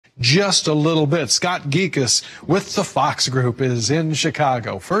just a little bit. Scott Gecas with the Fox Group is in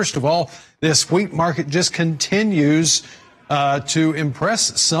Chicago. First of all, this wheat market just continues to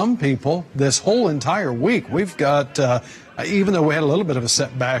impress some people this whole entire week. We've got, even though we had a little bit of a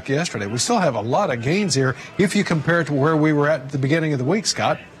setback yesterday, we still have a lot of gains here if you compare it to where we were at the beginning of the week,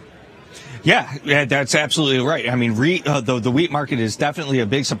 Scott. Yeah, that's absolutely right. I mean, the wheat market is definitely a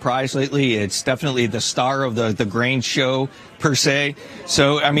big surprise lately. It's definitely the star of the grain show per se.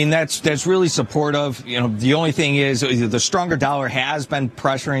 So, I mean, that's really supportive. You know, the only thing is the stronger dollar has been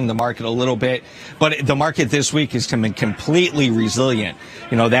pressuring the market a little bit, but the market this week has been completely resilient.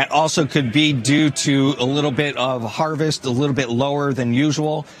 You know, that also could be due to a little bit of harvest, a little bit lower than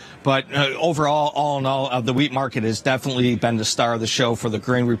usual. But overall, all in all, the wheat market has definitely been the star of the show for the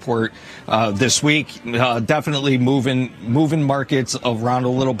grain report this week. Definitely moving markets around a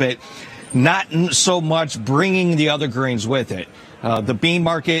little bit. Not so much bringing the other grains with it. The bean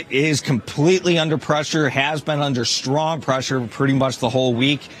market is completely under pressure, has been under strong pressure pretty much the whole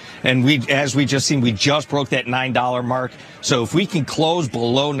week. And as we just seen, we just broke that $9 mark. So if we can close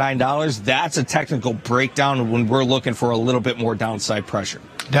below $9, that's a technical breakdown when we're looking for a little bit more downside pressure.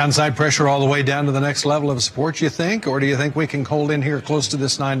 Downside pressure all the way down to the next level of support, you think? Or do you think we can hold in here close to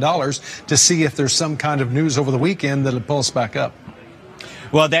this $9 to see if there's some kind of news over the weekend that'll pull us back up?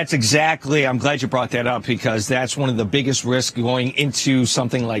 Well, that's exactly, I'm glad you brought that up, because that's one of the biggest risks going into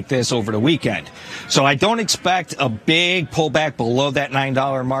something like this over the weekend. So I don't expect a big pullback below that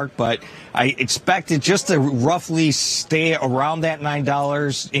 $9 mark, but I expect it just to roughly stay around that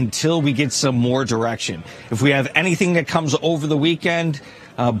 $9 until we get some more direction. If we have anything that comes over the weekend,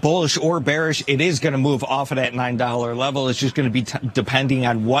 bullish or bearish, it is going to move off of that $9 level. It's just going to be depending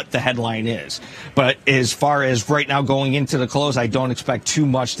on what the headline is. But as far as right now going into the close, I don't expect too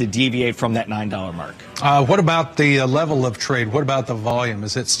much to deviate from that $9 mark. What about the level of trade? What about the volume?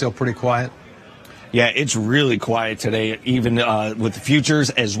 Is it still pretty quiet? Yeah, it's really quiet today, even with the futures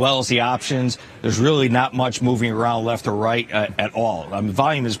as well as the options. There's really not much moving around left or right at all. I mean,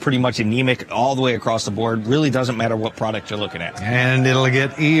 volume is pretty much anemic all the way across the board. Really doesn't matter what product you're looking at. And it'll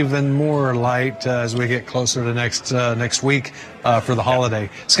get even more light as we get closer to next week for the holiday.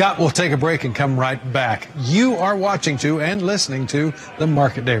 Scott, we'll take a break and come right back. You are watching to and listening to the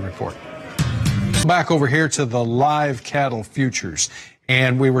Market Day Report. Back over here to the live cattle futures.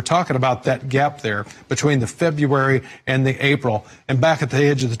 And we were talking about that gap there between the February and the April. And back at the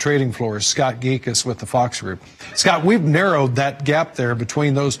edge of the trading floor is Scott Gecas with the Fox Group. Scott, we've narrowed that gap there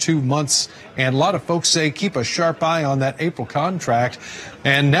between those 2 months. And a lot of folks say keep a sharp eye on that April contract.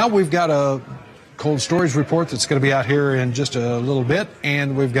 And now we've got a cold storage report that's going to be out here in just a little bit.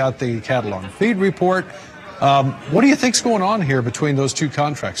 And we've got the cattle on feed report. What do you think's going on here between those two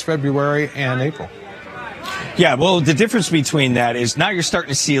contracts, February and April? Yeah, well, the difference between that is now you're starting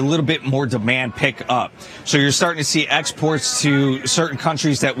to see a little bit more demand pick up. So you're starting to see exports to certain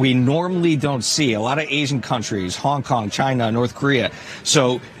countries that we normally don't see. A lot of Asian countries, Hong Kong, China, North Korea.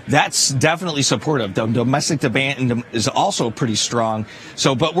 So that's definitely supportive. The domestic demand is also pretty strong.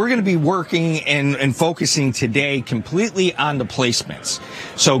 So, but we're going to be working and focusing today completely on the placements.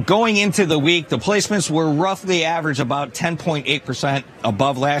 So going into the week, the placements were roughly average about 10.8%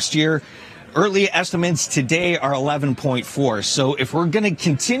 above last year. Early estimates today are 11.4. So if we're going to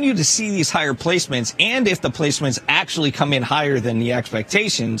continue to see these higher placements, and if the placements actually come in higher than the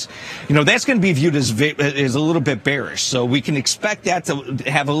expectations, you know, that's going to be viewed as a little bit bearish. So we can expect that to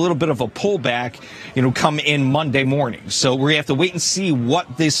have a little bit of a pullback, you know, come in Monday morning. So we have to wait and see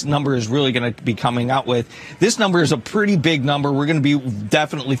what this number is really going to be coming out with. This number is a pretty big number. We're going to be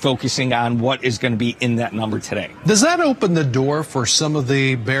definitely focusing on what is going to be in that number today. Does that open the door for some of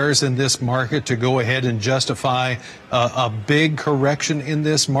the bears in this market to go ahead and justify a big correction in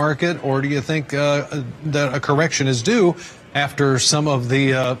this market, or do you think that a correction is due after some of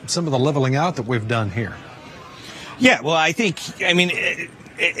the leveling out that we've done here? Yeah, well, I mean,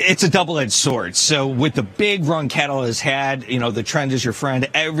 it's a double-edged sword. So with the big run cattle has had, you know, the trend is your friend.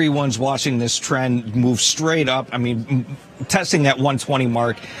 Everyone's watching this trend move straight up. I mean, testing that 120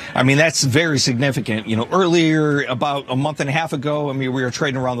 mark. I mean, that's very significant. You know, earlier, about a month and a half ago, I mean, we were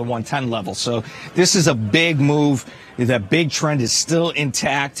trading around the 110 level. So this is a big move. That big trend is still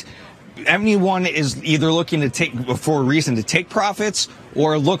intact. Anyone is either looking to take for a reason to take profits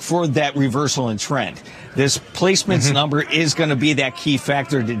or look for that reversal in trend. This placements number is going to be that key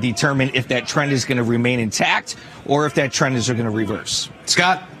factor to determine if that trend is going to remain intact or if that trend is going to reverse.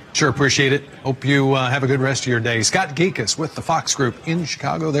 Scott, sure appreciate it. Hope you have a good rest of your day. Scott Gecas with the Fox Group in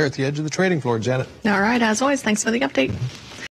Chicago there at the edge of the trading floor, Janet. All right, as always, thanks for the update.